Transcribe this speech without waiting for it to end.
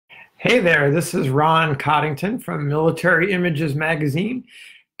Hey there, this is Ron Coddington from Military Images Magazine,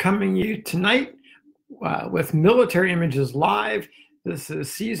 coming you tonight with Military Images Live. This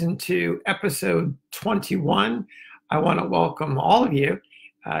is Season 2, Episode 21. I want to welcome all of you,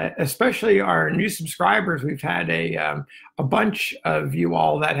 especially our new subscribers. We've had a bunch of you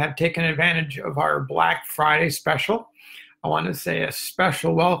all that have taken advantage of our Black Friday special. I want to say a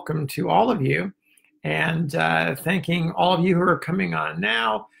special welcome to all of you and thanking all of you who are coming on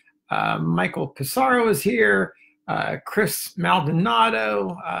now. Michael Pissarro is here, Chris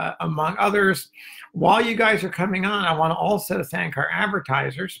Maldonado, among others. While you guys are coming on, I want to also thank our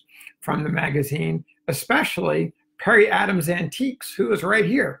advertisers from the magazine, especially Perry Adams Antiques, who is right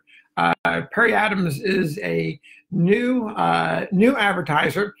here. Perry Adams is a new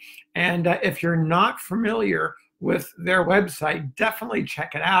advertiser, and if you're not familiar with their website, definitely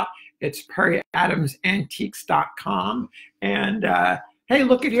check it out. It's perryadamsantiques.com, and hey,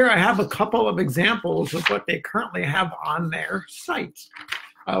 look at here. I have a couple of examples of what they currently have on their sites.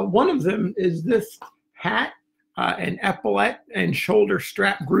 One of them is this hat, an epaulette and shoulder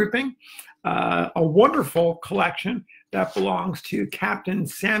strap grouping, a wonderful collection that belongs to Captain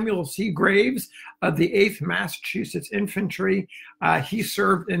Samuel C. Graves of the 8th Massachusetts Infantry. He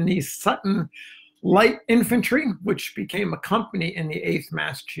served in the Sutton Light Infantry, which became a company in the 8th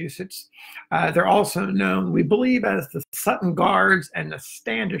Massachusetts. They're also known, we believe, as the Sutton Guards and the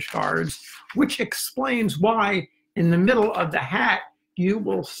Standish Guards, which explains why in the middle of the hat you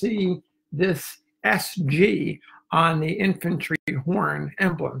will see this SG on the infantry horn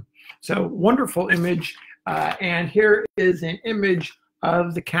emblem. So wonderful image, and here is an image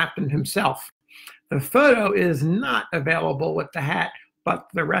of the captain himself. The photo is not available with the hat, but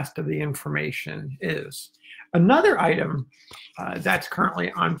the rest of the information is. Another item that's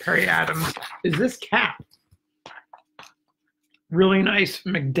currently on Perry Adams is this cap. Really nice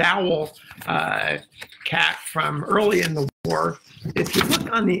McDowell cap from early in the war. If you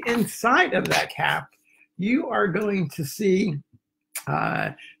look on the inside of that cap, you are going to see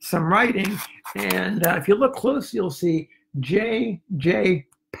some writing, and if you look close, you'll see J.J.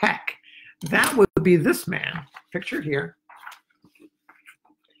 Peck. That would be this man, pictured here.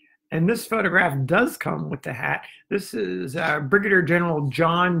 And this photograph does come with the hat. This is Brigadier General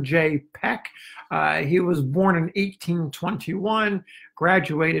John J. Peck. He was born in 1821,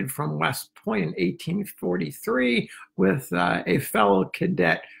 graduated from West Point in 1843 with a fellow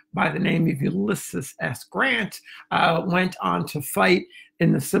cadet by the name of Ulysses S. Grant. Went on to fight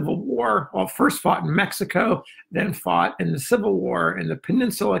in the Civil War. Well, first fought in Mexico, then fought in the Civil War in the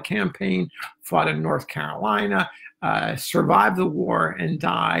Peninsula Campaign, fought in North Carolina, survived the war, and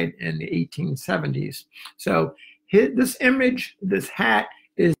died in the 1870s. So this image, this hat,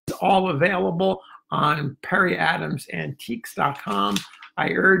 is all available on perryadamsantiques.com. I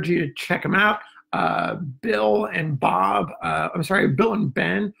urge you to check them out. Bill and Ben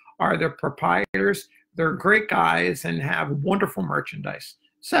are the proprietors. They're great guys and have wonderful merchandise.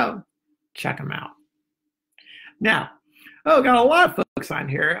 So check them out. Now, got a lot of folks on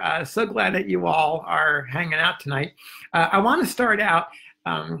here. So glad that you all are hanging out tonight. I want to start out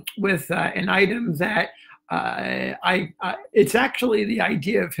with an item that it's actually the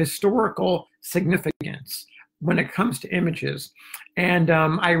idea of historical significance when it comes to images. And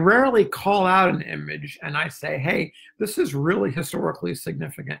I rarely call out an image and I say, hey, this is really historically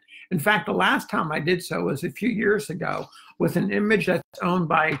significant. In fact, the last time I did so was a few years ago with an image that's owned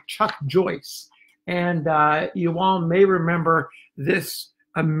by Chuck Joyce. And you all may remember this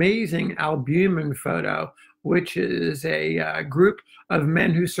amazing albumen photo, which is a group of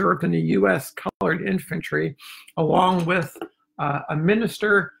men who served in the U.S. Colored Infantry, along with a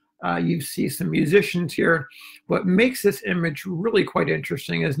minister. You see some musicians here. What makes this image really quite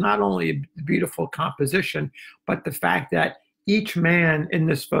interesting is not only the beautiful composition, but the fact that each man in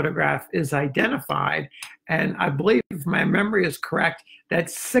this photograph is identified. And I believe, if my memory is correct, that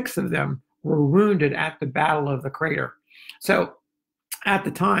 6 of them were wounded at the Battle of the Crater. So at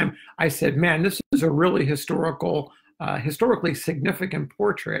the time, I said, man, this is a really historically significant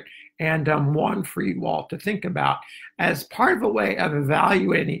portrait, and one for you all to think about as part of a way of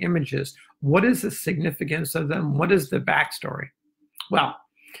evaluating images. What is the significance of them? What is the backstory? Well,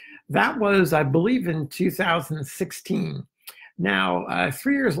 that was, I believe, in 2016. Now,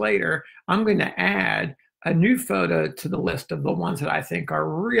 3 years later, I'm going to add a new photo to the list of the ones that I think are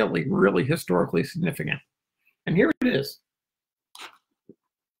really, really historically significant. And here it is.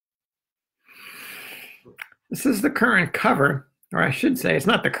 This is the current cover, or I should say it's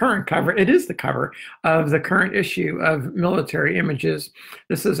not the current cover, it is the cover of the current issue of Military Images.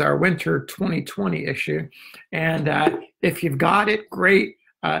 This is our winter 2020 issue. And if you've got it, great.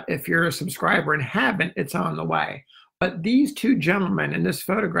 If you're a subscriber and haven't, it's on the way. But these two gentlemen in this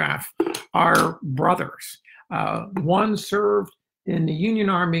photograph are brothers. One served in the Union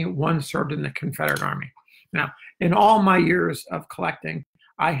Army, one served in the Confederate Army. Now, in all my years of collecting,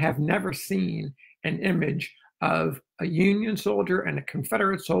 I have never seen an image of a Union soldier and a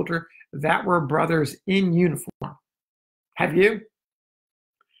Confederate soldier that were brothers in uniform. Have you?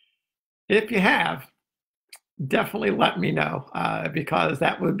 If you have, definitely let me know, because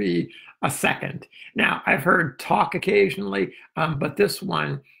that would be a second. Now, I've heard talk occasionally, but this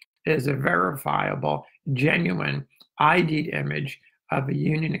one is a verifiable, genuine, ID'd image of a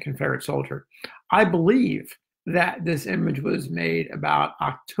Union and Confederate soldier. I believe that this image was made about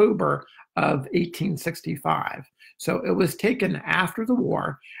October of 1865. So it was taken after the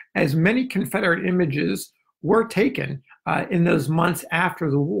war, as many Confederate images were taken in those months after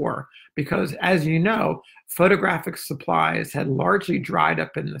the war, because as you know, photographic supplies had largely dried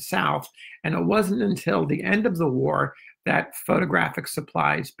up in the South, and it wasn't until the end of the war that photographic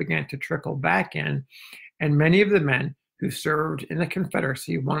supplies began to trickle back in, and many of the men who served in the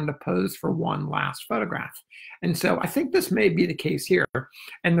Confederacy wanted to pose for one last photograph. And so I think this may be the case here.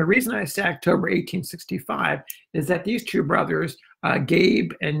 And the reason I say October 1865 is that these two brothers,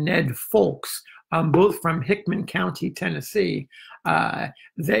 Gabe and Ned Folks, both from Hickman County, Tennessee,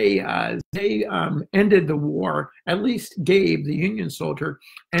 they ended the war. At least Gabe, the Union soldier,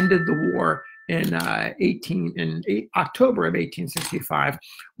 ended the war in October of 1865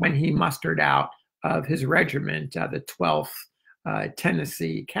 when he mustered out of his regiment, the 12th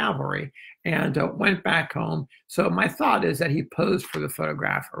Tennessee Cavalry, and went back home. So my thought is that he posed for the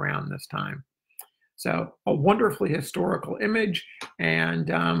photograph around this time. So a wonderfully historical image. And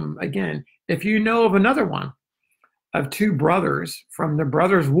again, if you know of another one of two brothers from the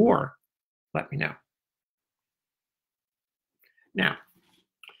Brothers' War, let me know. Now,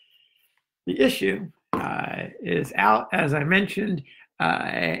 the issue is out, as I mentioned,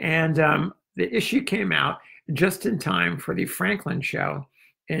 and the issue came out just in time for the Franklin show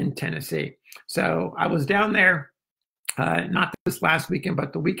in Tennessee. So I was down there, not this last weekend,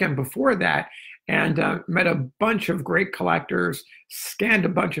 but the weekend before that, and met a bunch of great collectors, scanned a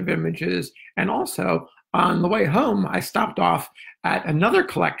bunch of images, and also on the way home, I stopped off at another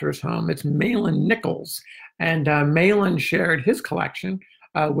collector's home. It's Malin Nichols, and Malin shared his collection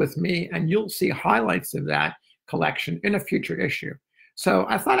with me, and you'll see highlights of that collection in a future issue. So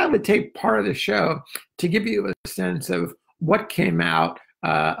I thought I would take part of the show to give you a sense of what came out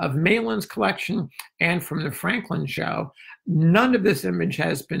of Malin's collection and from the Franklin show. None of these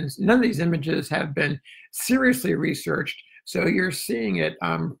images have been seriously researched, so you're seeing it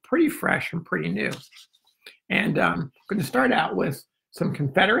pretty fresh and pretty new. And I'm going to start out with some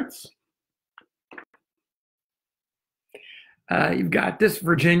Confederates. You've got this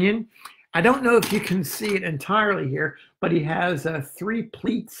Virginian. I don't know if you can see it entirely here, but he has 3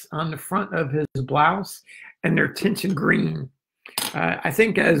 pleats on the front of his blouse, and they're tinted green. I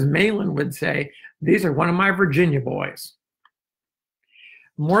think, as Malin would say, these are one of my Virginia boys.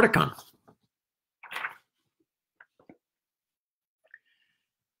 More to come.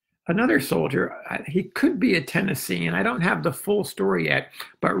 Another soldier, he could be a Tennessean. I don't have the full story yet,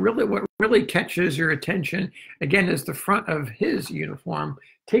 but really what really catches your attention, again, is the front of his uniform.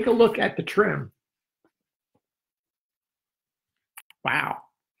 Take a look at the trim. Wow.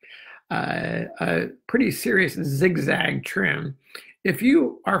 A pretty serious zigzag trim. If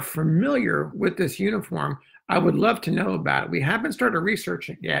you are familiar with this uniform, I would love to know about it. We haven't started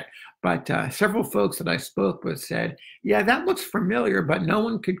researching it yet, but several folks that I spoke with said, yeah, that looks familiar, but no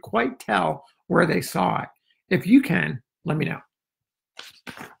one could quite tell where they saw it. If you can, let me know.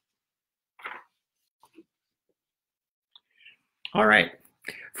 All right.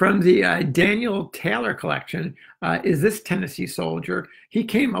 From the Daniel Taylor collection is this Tennessee soldier. He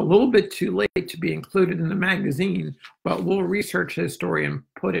came a little bit too late to be included in the magazine, but we'll research his story and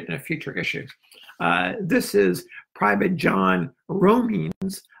put it in a future issue. This is Private John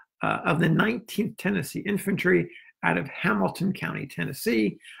Romines of the 19th Tennessee Infantry out of Hamilton County,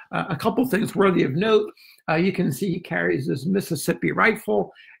 Tennessee. A couple things worthy of note. You can see he carries this Mississippi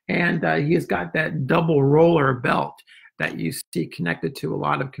rifle, and he has got that double roller belt that you see connected to a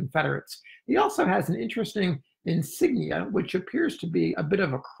lot of Confederates. He also has an interesting insignia, which appears to be a bit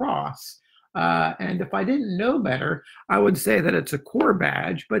of a cross. And if I didn't know better, I would say that it's a corps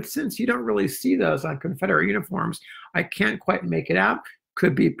badge, but since you don't really see those on Confederate uniforms, I can't quite make it out.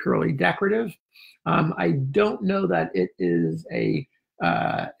 Could be purely decorative. I don't know that it is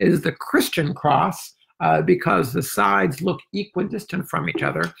the Christian cross because the sides look equidistant from each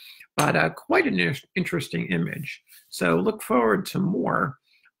other, but quite an interesting image. So look forward to more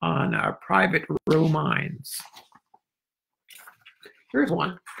on private row mines. Here's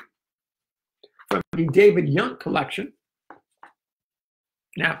one from the David Young collection.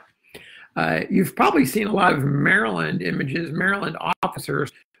 Now, you've probably seen a lot of Maryland images, Maryland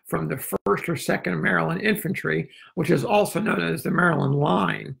officers from the 1st or 2nd Maryland Infantry, which is also known as the Maryland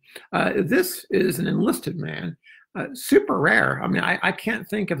Line. This is an enlisted man, super rare. I mean, I can't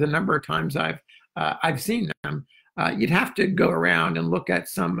think of the number of times I've seen them. You'd have to go around and look at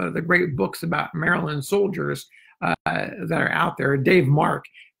some of the great books about Maryland soldiers that are out there. Dave Mark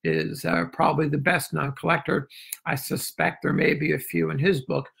is probably the best known collector. I suspect there may be a few in his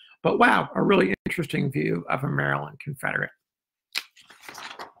book, but wow, a really interesting view of a Maryland Confederate.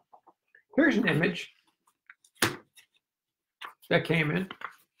 Here's an image that came in.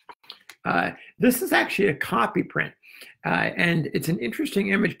 This is actually a copy print, and it's an interesting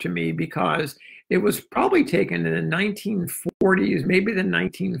image to me because it was probably taken in the 1940s, maybe the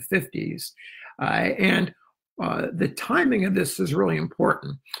 1950s, and the timing of this is really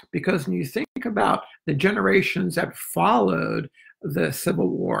important because when you think about the generations that followed the Civil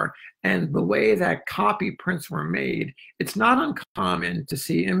War and the way that copy prints were made, it's not uncommon to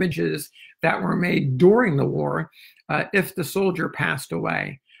see images that were made during the war if the soldier passed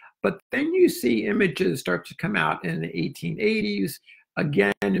away. But then you see images start to come out in the 1880s,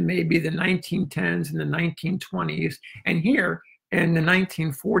 again in maybe the 1910s and the 1920s, and here in the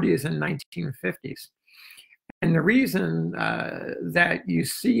 1940s and 1950s. And the reason that you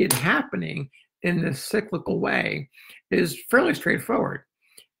see it happening in this cyclical way is fairly straightforward.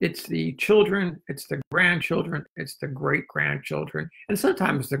 It's the children, it's the grandchildren, it's the great-grandchildren, and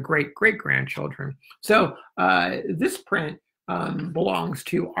sometimes the great-great-grandchildren. So this print belongs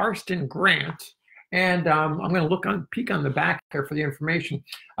to Arston Grant, and I'm going to peek on the back here for the information.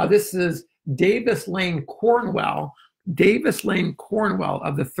 This is Davis Lane Cornwell of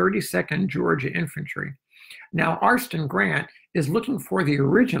the 32nd Georgia Infantry. Now, Arston Grant is looking for the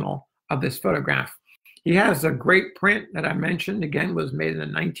original of this photograph. He has a great print that I mentioned, again, was made in the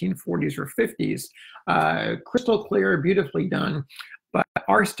 1940s or 50s, crystal clear, beautifully done, but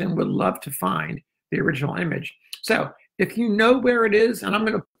Arston would love to find the original image. So if you know where it is, and I'm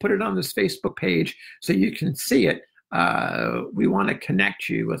going to put it on this Facebook page so you can see it, we want to connect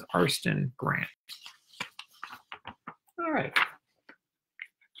you with Arston Grant. All right.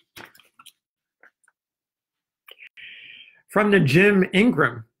 From the Jim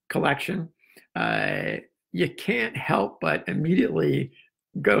Ingram collection, you can't help but immediately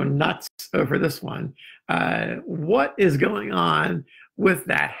go nuts over this one. What is going on with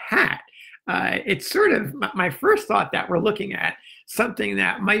that hat? It's sort of my first thought that we're looking at something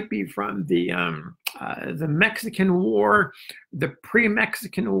that might be from the Mexican War, the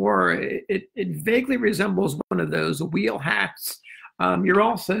pre-Mexican War. It vaguely resembles one of those wheel hats. You're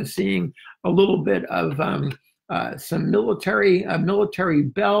also seeing a little bit of some military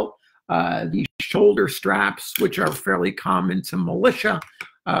belt, these shoulder straps, which are fairly common to militia.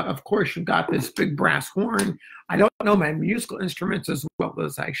 Of course, you've got this big brass horn. I don't know my musical instruments as well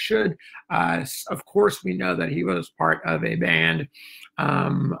as I should. Of course, we know that he was part of a band.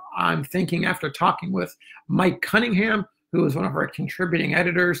 I'm thinking after talking with Mike Cunningham, who is one of our contributing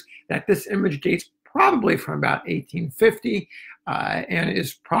editors, that this image dates probably from about 1850 and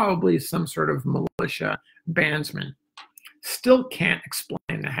is probably some sort of militia bandsman. Still can't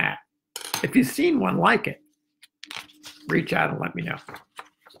explain the hat. If you've seen one like it, reach out and let me know.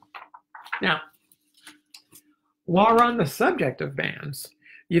 Now, while we're on the subject of bands,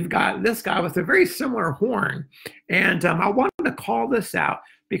 you've got this guy with a very similar horn. And I wanted to call this out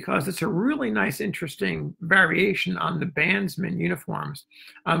because it's a really nice, interesting variation on the bandsman uniforms.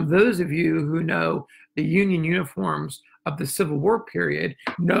 Those of you who know the Union uniforms of the Civil War period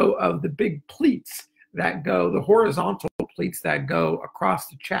know of the big pleats that go, the horizontal pleats that go across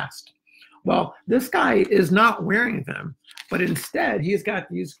the chest. Well, this guy is not wearing them, but instead he's got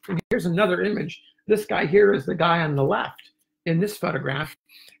these, and here's another image. This guy here is the guy on the left in this photograph.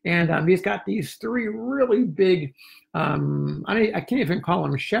 And he's got these three really big, I can't even call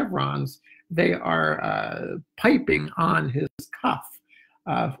them chevrons. They are piping on his cuff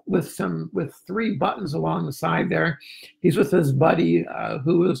with three buttons along the side there. He's with his buddy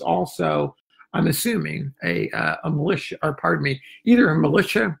who is also, I'm assuming, a militia, or pardon me, either a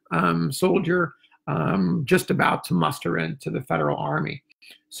militia soldier just about to muster into the Federal Army.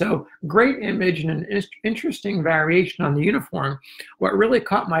 So great image and an interesting variation on the uniform. What really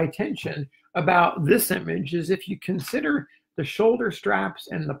caught my attention about this image is if you consider the shoulder straps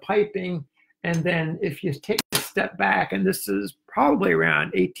and the piping, and then if you take a step back, and this is probably around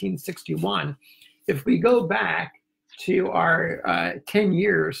 1861, if we go back to our 10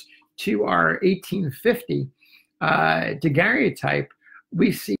 years to our 1850 daguerreotype,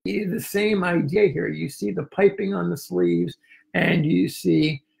 we see the same idea here. You see the piping on the sleeves, and you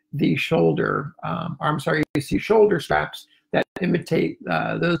see the shoulder, you see shoulder straps that imitate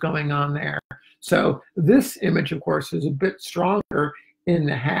those going on there. So this image, of course, is a bit stronger in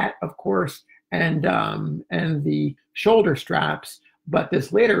the hat, of course, and the shoulder straps. But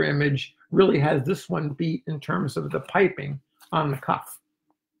this later image really has this one beat in terms of the piping on the cuff.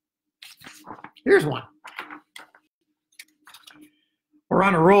 Here's one. We're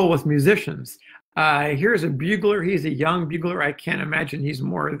on a roll with musicians. Here's a bugler. He's a young bugler. I can't imagine he's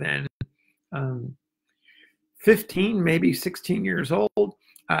more than 15, maybe 16 years old.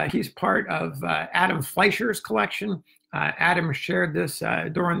 He's part of Adam Fleischer's collection. Adam shared this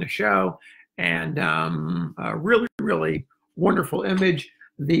during the show, and a really, really wonderful image.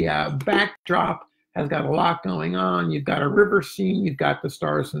 The backdrop has got a lot going on. You've got a river scene. You've got the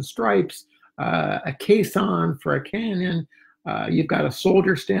stars and stripes, a caisson for a cannon. You've got a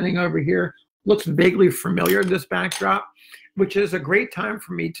soldier standing over here. Looks vaguely familiar, this backdrop, which is a great time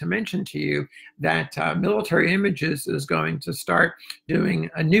for me to mention to you that Military Images is going to start doing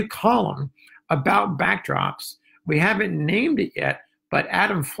a new column about backdrops. We haven't named it yet, but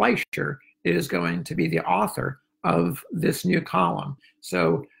Adam Fleischer is going to be the author of this new column.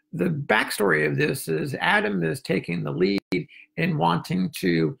 So the backstory of this is Adam is taking the lead in wanting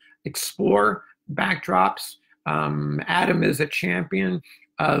to explore backdrops. Adam is a champion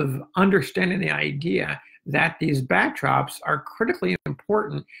of understanding the idea that these backdrops are critically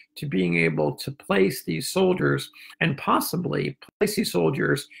important to being able to place these soldiers, and possibly place these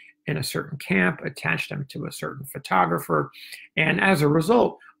soldiers in a certain camp, attach them to a certain photographer. And as a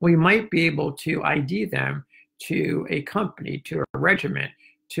result, we might be able to ID them to a company, to a regiment,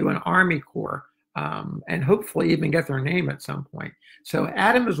 to an Army Corps, and hopefully even get their name at some point. So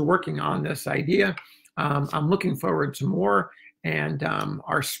Adam is working on this idea. I'm looking forward to more. And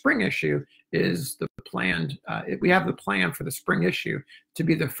our spring issue is the planned, we have the plan for the spring issue to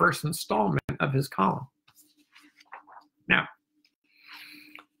be the first installment of his column. Now,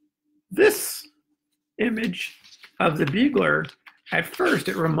 this image of the bugler, at first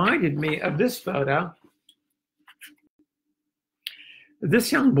it reminded me of this photo.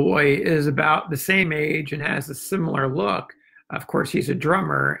 This young boy is about the same age and has a similar look. Of course, he's a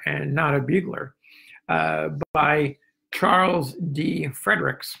drummer and not a bugler, by Charles D.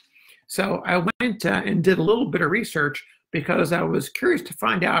 Fredericks. So I went and did a little bit of research because I was curious to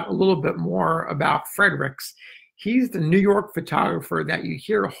find out a little bit more about Fredericks. He's the New York photographer that you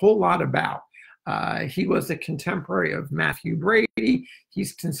hear a whole lot about. He was a contemporary of Matthew Brady.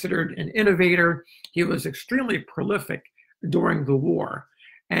 He's considered an innovator. He was extremely prolific during the war.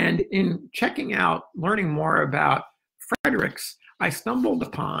 And in checking out, learning more about Fredericks, I stumbled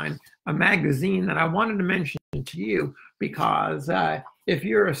upon a magazine that I wanted to mention to you because if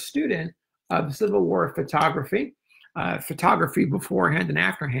you're a student of Civil War photography, photography beforehand and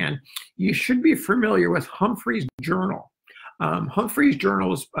afterhand, you should be familiar with Humphrey's Journal. Humphrey's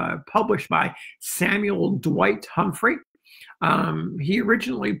Journal is published by Samuel Dwight Humphrey. He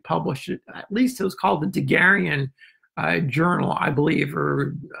originally published it, at least it was called the Daguerrean Journal, I believe,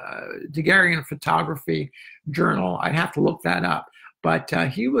 or Daguerrean Photography Journal. I'd have to look that up. But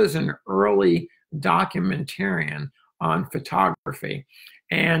he was an early documentarian on photography.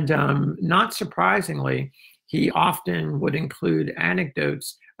 And not surprisingly, he often would include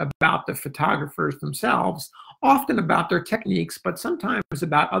anecdotes about the photographers themselves, often about their techniques, but sometimes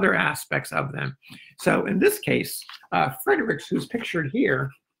about other aspects of them. So in this case, Fredericks, who's pictured here,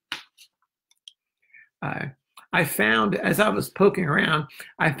 I found, as I was poking around,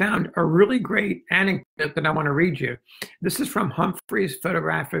 I found a really great anecdote that I want to read you. This is from Humphrey's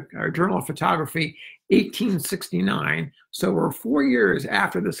Journal of Photography, 1869. So we're 4 years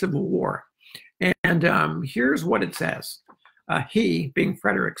after the Civil War. And here's what it says. He, being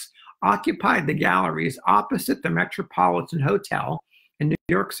Fredericks, occupied the galleries opposite the Metropolitan Hotel in New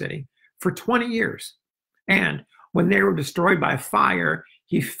York City for 20 years. And when they were destroyed by fire,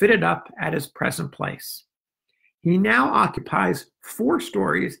 he fitted up at his present place. He now occupies 4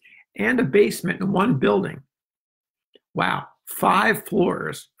 stories and a basement in one building. Wow, 5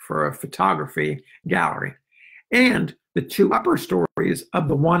 floors for a photography gallery, and the 2 upper stories of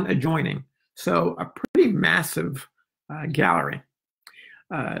the one adjoining. So a pretty massive gallery.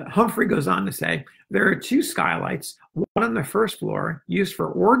 Humphrey goes on to say, there are 2 skylights, one on the first floor used for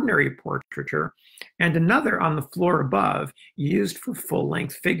ordinary portraiture, and another on the floor above used for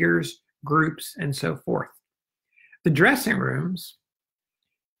full-length figures, groups, and so forth. The dressing rooms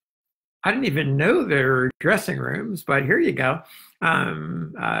I didn't even know there were dressing rooms, but here you go.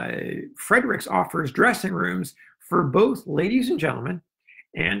 Fredericks offers dressing rooms for both ladies and gentlemen,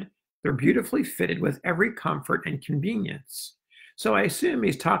 and they're beautifully fitted with every comfort and convenience. So I assume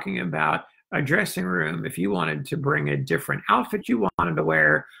he's talking about a dressing room if you wanted to bring a different outfit you wanted to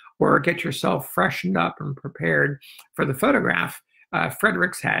wear or get yourself freshened up and prepared for the photograph.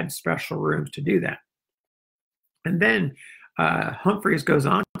 Fredericks had special rooms to do that. And then Humphreys goes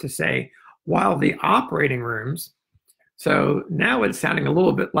on to say, while the operating rooms, so now it's sounding a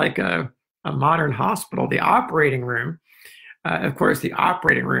little bit like a modern hospital, the operating room, of course, the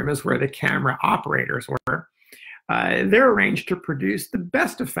operating room is where the camera operators were. They're arranged to produce the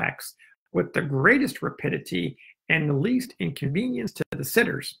best effects with the greatest rapidity and the least inconvenience to the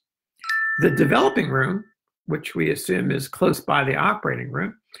sitters. The developing room, which we assume is close by the operating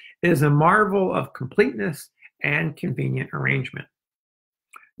room, is a marvel of completeness and convenient arrangement.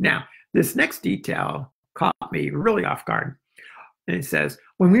 Now, this next detail caught me really off guard. And it says,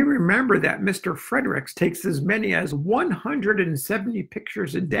 when we remember that Mr. Fredericks takes as many as 170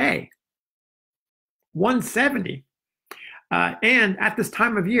 pictures a day, 170. And at this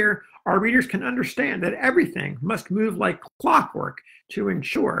time of year, our readers can understand that everything must move like clockwork to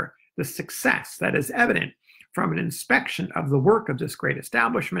ensure the success that is evident from an inspection of the work of this great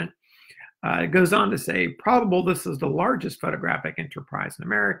establishment. It goes on to say, probable this is the largest photographic enterprise in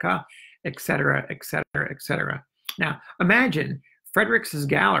America, et cetera, et cetera, et cetera. Now, imagine Fredericks's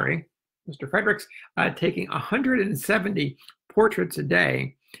gallery, Mr. Fredericks, taking 170 portraits a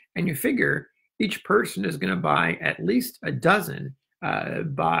day, and you figure each person is going to buy at least a dozen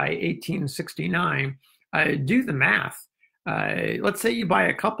by 1869. Do the math. Let's say you buy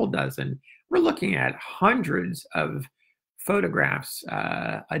a couple dozen. We're looking at hundreds of photographs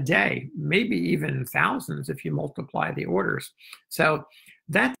a day, maybe even thousands if you multiply the orders. So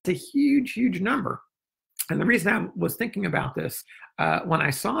that's a huge, huge number. And the reason I was thinking about this when I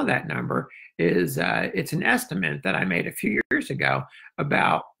saw that number is it's an estimate that I made a few years ago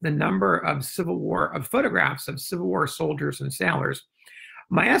about the number of photographs of Civil War soldiers and sailors.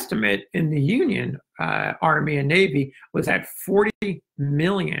 My estimate in the Union Army and Navy was that 40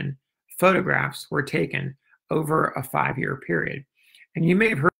 million photographs were taken over a 5-year period. And you may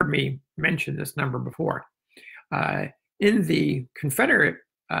have heard me mention this number before. In the Confederate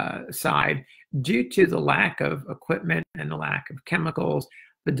side, due to the lack of equipment and the lack of chemicals,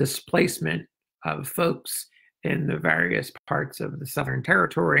 the displacement of folks in the various parts of the Southern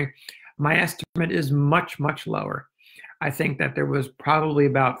Territory, my estimate is much, much lower. I think that there was probably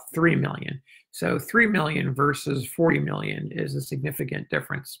about 3 million. So 3 million versus 40 million is a significant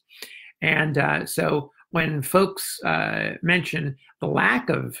difference. And so when folks mention the lack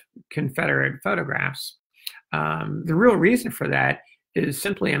of Confederate photographs, the real reason for that is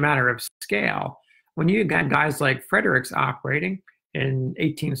simply a matter of scale. When you got guys like Fredericks operating in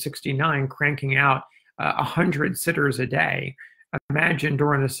 1869, cranking out 100 sitters a day, imagine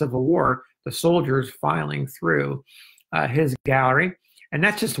during the Civil War, the soldiers filing through his gallery. And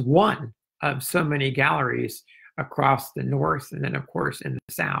that's just one of so many galleries across the North and then, of course, in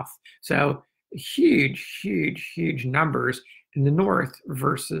the South. So huge, huge, huge numbers in the North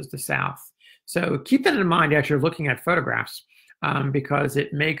versus the South. So keep that in mind as you're looking at photographs, because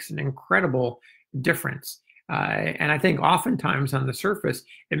it makes an incredible difference. And I think oftentimes on the surface,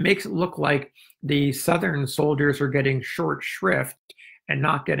 it makes it look like the Southern soldiers are getting short shrift and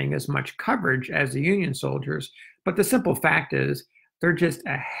not getting as much coverage as the Union soldiers. But the simple fact is they're just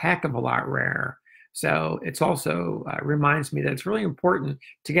a heck of a lot rarer. So it's also reminds me that it's really important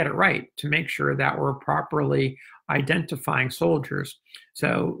to get it right, to make sure that we're properly identifying soldiers.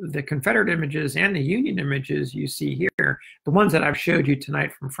 So the Confederate images and the Union images you see here, the ones that I've showed you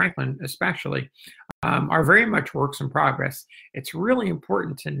tonight from Franklin especially, are very much works in progress. It's really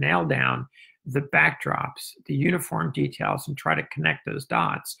important to nail down the backdrops, the uniform details, and try to connect those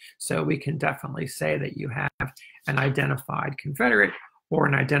dots so we can definitely say that you have an identified Confederate or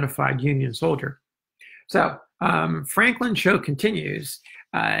an identified Union soldier. So Franklin show continues.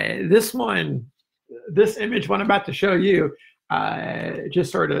 This image one I'm about to show you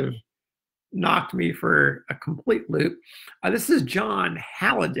just sort of knocked me for a complete loop. This is John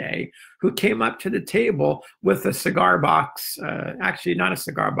Halliday, who came up to the table with a cigar box, actually not a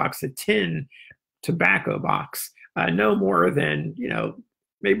cigar box, a tin tobacco box, no more than,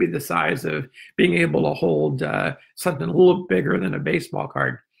 maybe the size of being able to hold something a little bigger than a baseball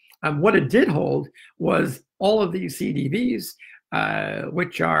card. What it did hold was all of these CDVs,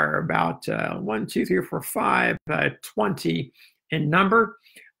 which are about 1, 2, 3, 4, 5, 20 in number.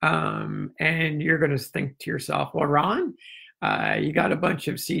 And you're going to think to yourself, well, Ron, You got a bunch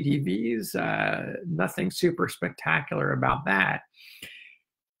of CDVs, nothing super spectacular about that.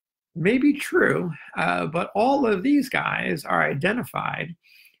 Maybe true, but all of these guys are identified,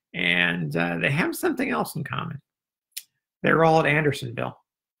 and they have something else in common. They're all at Andersonville.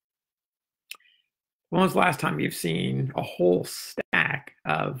 When was the last time you've seen a whole stack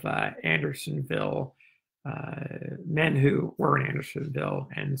of Andersonville men who were in Andersonville,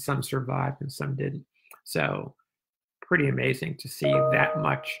 and some survived and some didn't? So pretty amazing to see that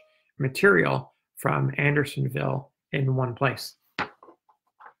much material from Andersonville in one place.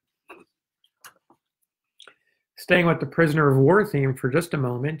 Staying with the prisoner of war theme for just a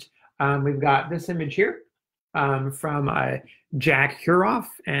moment, we've got this image here from Jack Huroff,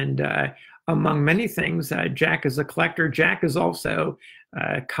 and among many things, Jack is a collector. Jack is also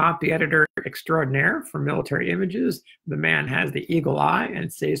copy editor extraordinaire for Military Images. The man has the eagle eye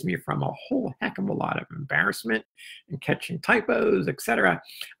and saves me from a whole heck of a lot of embarrassment and catching typos, etc.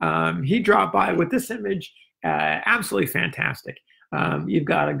 He dropped by with this image, absolutely fantastic. You've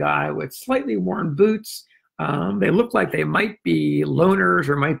got a guy with slightly worn boots. They look like they might be loaners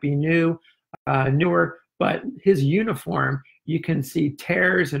or might be newer, but his uniform, you can see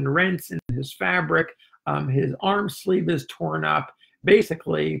tears and rents in his fabric. His arm sleeve is torn up,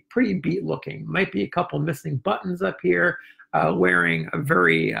 basically pretty beat looking. Might be a couple missing buttons up here, wearing a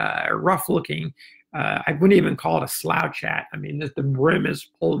very rough looking, I wouldn't even call it a slouch hat. I mean, the brim is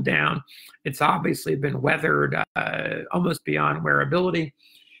pulled down. It's obviously been weathered almost beyond wearability.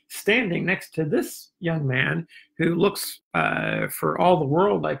 Standing next to this young man who looks for all the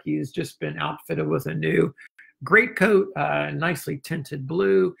world like he's just been outfitted with a new greatcoat, nicely tinted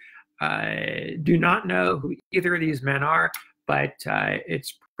blue. Do not know who either of these men are, but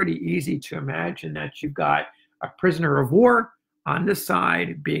it's pretty easy to imagine that you've got a prisoner of war on this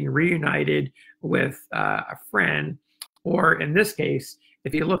side being reunited with a friend, or in this case,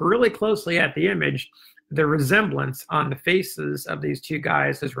 if you look really closely at the image, the resemblance on the faces of these two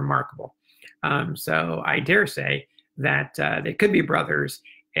guys is remarkable. So I dare say that they could be brothers,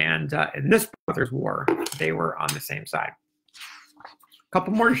 and in this brothers' war, they were on the same side. A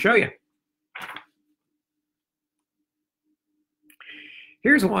couple more to show you.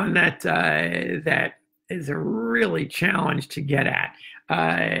 Here's one that that is a really challenge to get at,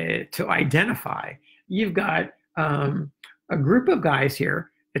 to identify. You've got a group of guys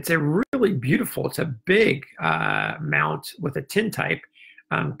here. It's a really beautiful, it's a big mount with a tintype.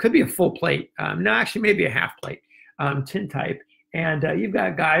 Could be a full plate. No, actually maybe a half plate tintype. And you've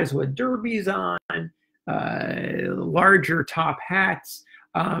got guys with derbies on, larger top hats.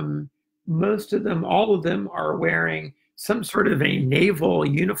 Most of them, all of them are wearing some sort of a naval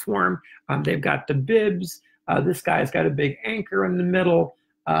uniform. They've got the bibs. This guy's got a big anchor in the middle.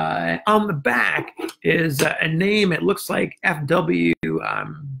 On the back is a name. It looks like F.W.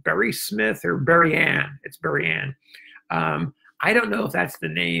 Berry Smith or Berry Ann. It's Berry Ann. I don't know if that's the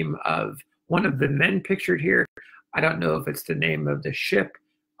name of one of the men pictured here. I don't know if it's the name of the ship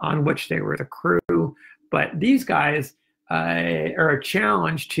on which they were the crew. But these guys are a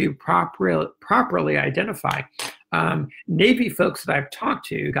challenge to properly identify. Navy folks that I've talked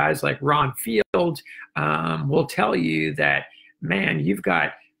to, guys like Ron Field, will tell you that, man, you've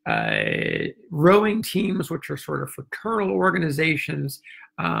got rowing teams, which are sort of fraternal organizations,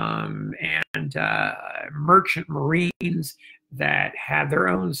 and merchant marines that had their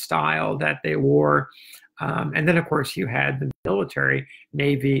own style that they wore. And then, of course, you had the military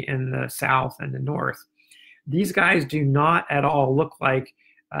Navy in the South and the North. These guys do not at all look like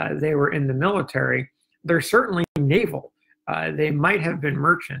they were in the military. They're certainly naval. They might have been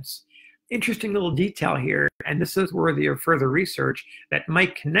merchants. Interesting little detail here, and this is worthy of further research that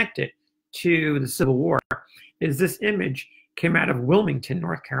might connect it to the Civil War, is this image came out of Wilmington,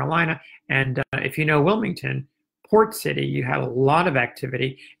 North Carolina. And if you know Wilmington, port city, you had a lot of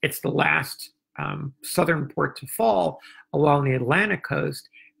activity. It's the last southern port to fall along the Atlantic coast.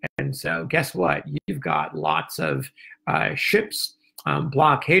 And so guess what? You've got lots of ships,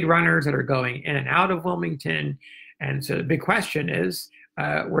 blockade runners that are going in and out of Wilmington. And so the big question is,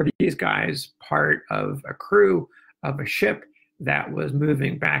 were these guys part of a crew of a ship that was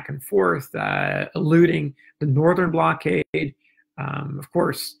moving back and forth, eluding the northern blockade? Of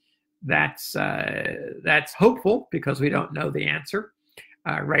course, that's hopeful because we don't know the answer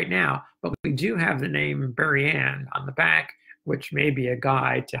right now, but we do have the name Berry Ann on the back, which may be a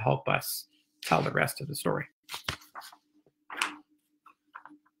guide to help us tell the rest of the story.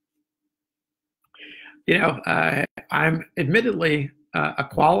 You know, I'm admittedly a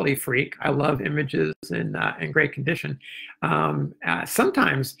quality freak. I love images in great condition.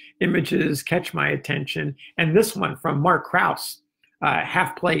 Sometimes images catch my attention, and this one from Mark Krause,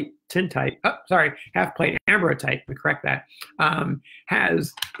 half plate tintype, half plate ambrotype, let me correct that,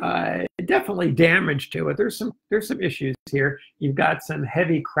 has definitely damage to it. There's some issues here. You've got some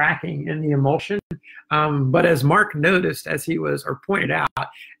heavy cracking in the emulsion, but as Mark noticed, as he was, or pointed out,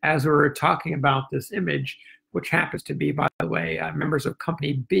 as we were talking about this image, which happens to be, by the way, members of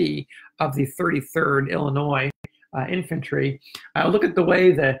Company B of the 33rd Illinois Infantry, look at the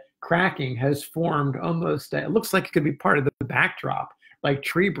way the cracking has formed almost, it looks like it could be part of the backdrop, like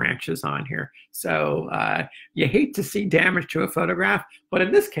tree branches on here. So you hate to see damage to a photograph, but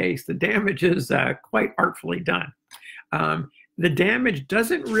in this case, the damage is quite artfully done. The damage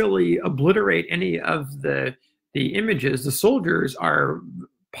doesn't really obliterate any of the images. The soldiers are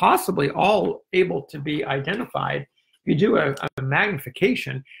possibly all able to be identified. If you do a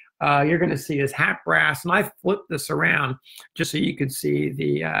magnification, you're going to see his hat brass, and I flipped this around just so you could see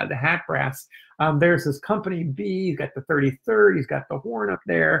the hat brass. There's this Company B. He's got the 33rd. He's got the horn up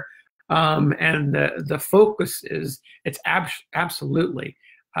there, and the focus is absolutely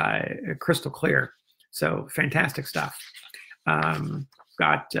crystal clear. So fantastic stuff.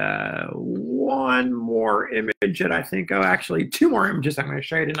 Got one more image that I think, actually two more images I'm going to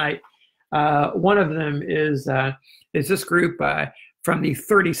show you tonight. One of them is this group from the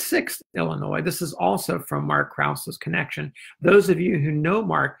 36th Illinois. This is also from Mark Krause's connection. Those of you who know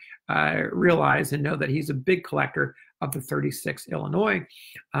Mark realize and know that he's a big collector of the 36th Illinois,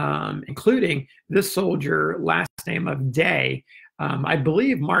 including this soldier, last name of Day. I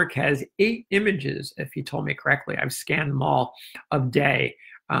believe Mark has 8 images, if he told me correctly. I've scanned them all, of Day,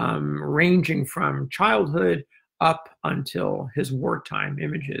 ranging from childhood up until his wartime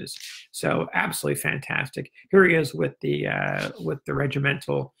images. So absolutely fantastic. Here he is with the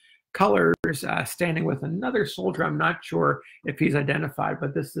regimental colors, standing with another soldier. I'm not sure if he's identified,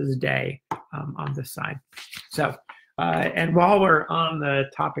 but this is Day on this side. So, and while we're on the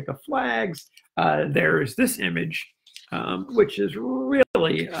topic of flags, there's this image, which is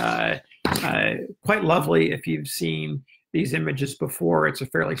really quite lovely. If you've seen these images before, it's a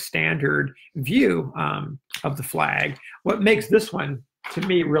fairly standard view of the flag. What makes this one, to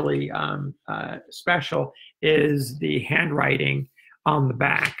me, really special is the handwriting on the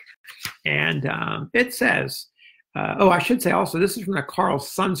back. And it says, I should say also, this is from the Carl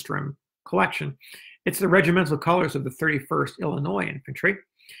Sundstrom collection. It's the regimental colors of the 31st Illinois Infantry.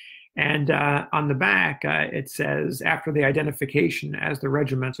 And on the back, it says, after the identification as the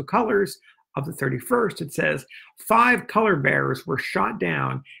regimental colors of the 31st, it says, 5 color bearers were shot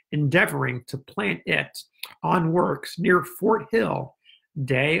down endeavoring to plant it on works near Fort Hill,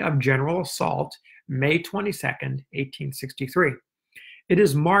 day of general assault, May 22nd, 1863. It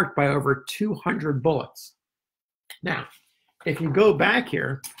is marked by over 200 bullets. Now, if you go back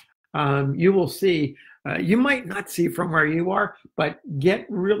here, you will see, you might not see from where you are, but get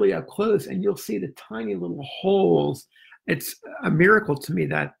really up close and you'll see the tiny little holes. It's a miracle to me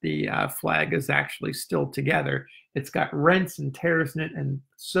that the flag is actually still together. It's got rents and tears in it and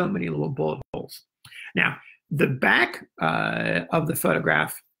so many little bullet holes. Now, the back of the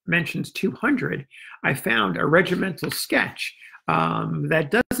photograph mentions 200. I found a regimental sketch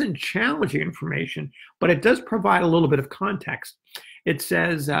that doesn't challenge the information, but it does provide a little bit of context. It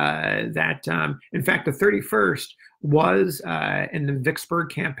says that, in fact, the 31st was in the Vicksburg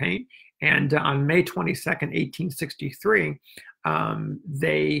campaign, and on May 22nd, 1863,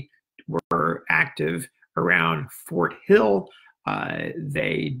 they were active around Fort Hill.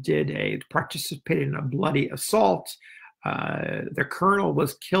 They participated in a bloody assault. The colonel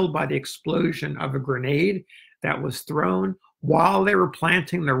was killed by the explosion of a grenade that was thrown while they were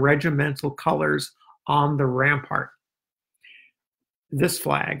planting the regimental colors on the rampart. This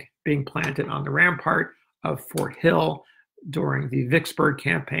flag being planted on the rampart of Fort Hill during the Vicksburg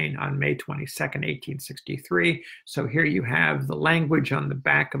campaign on May 22nd, 1863. So here you have the language on the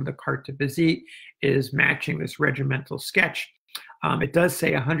back of the carte de visite is matching this regimental sketch. It does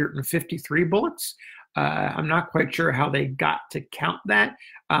say 153 bullets. I'm not quite sure how they got to count that,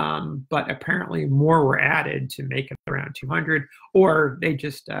 but apparently more were added to make it around 200, or they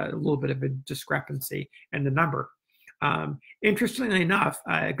just a little bit of a discrepancy in the number. Interestingly enough,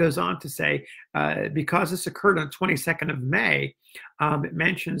 it goes on to say, because this occurred on 22nd of May, it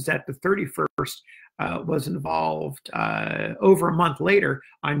mentions that the 31st was involved over a month later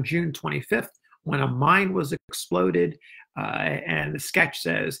on June 25th when a mine was exploded. And the sketch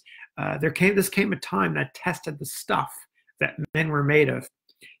says, this came a time that tested the stuff that men were made of.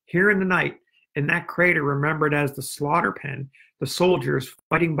 Here in the night, in that crater remembered as the slaughter pen, the soldiers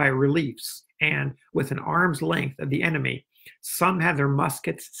fighting by reliefs and with an arm's length of the enemy. Some had their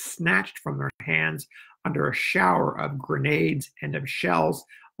muskets snatched from their hands under a shower of grenades and of shells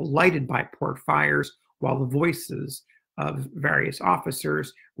lighted by port fires, while the voices of various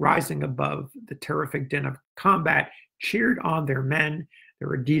officers rising above the terrific din of combat cheered on their men. There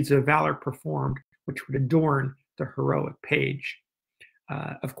were deeds of valor performed which would adorn the heroic page.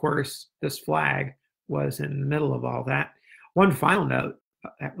 Of course, this flag was in the middle of all that. One final note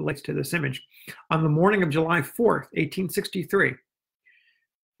that relates to this image. On the morning of July 4th, 1863,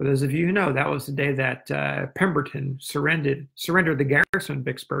 for those of you who know, that was the day that Pemberton surrendered the garrison of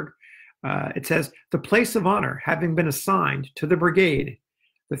Vicksburg. It says, the place of honor having been assigned to the brigade,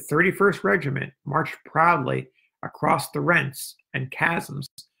 the 31st Regiment marched proudly across the rents and chasms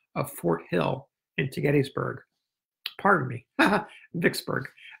of Fort Hill into Gettysburg. Pardon me, Vicksburg.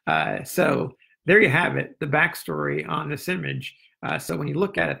 So there you have it, the backstory on this image. So when you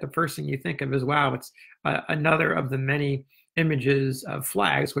look at it, the first thing you think of is, wow, it's another of the many images of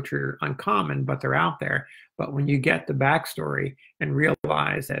flags, which are uncommon, but they're out there. But when you get the backstory and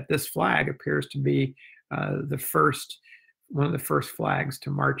realize that this flag appears to be one of the first flags to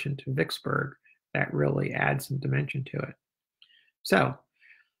march into Vicksburg, that really adds some dimension to it. So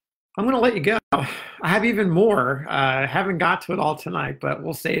I'm going to let you go. I have even more. Haven't got to it all tonight, but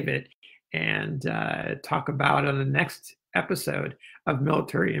we'll save it and talk about it on the next episode of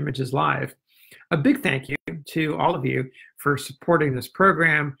Military Images Live. A big thank you to all of you for supporting this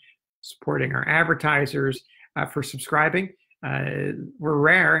program, supporting our advertisers, for subscribing. We're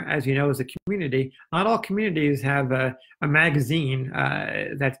rare, as you know, as a community. Not all communities have a magazine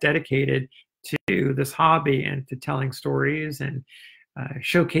that's dedicated to this hobby and to telling stories and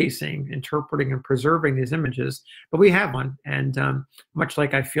showcasing, interpreting, and preserving these images. But we have one, and much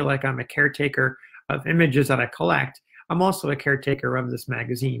like I feel like I'm a caretaker of images that I collect, I'm also a caretaker of this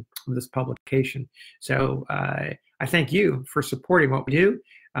magazine, of this publication. So I thank you for supporting what we do.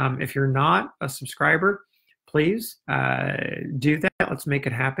 If you're not a subscriber, please do that. Let's make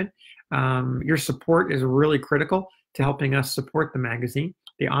it happen. Your support is really critical to helping us support the magazine,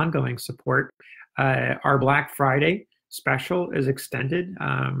 the ongoing support. Our Black Friday special is extended.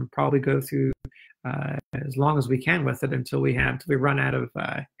 Probably go through as long as we can with it until we run out of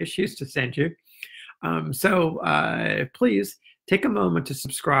issues to send you. So please take a moment to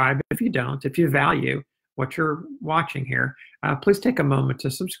subscribe. If you value what you're watching here, please take a moment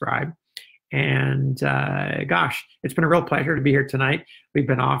to subscribe. And gosh, it's been a real pleasure to be here tonight. We've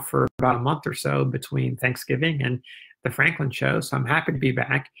been off for about a month or so between Thanksgiving and the Franklin show, so I'm happy to be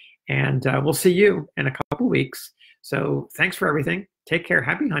back. And we'll see you in a couple weeks. So thanks for everything. Take care.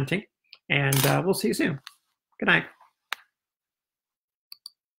 Happy hunting. And we'll see you soon. Good night.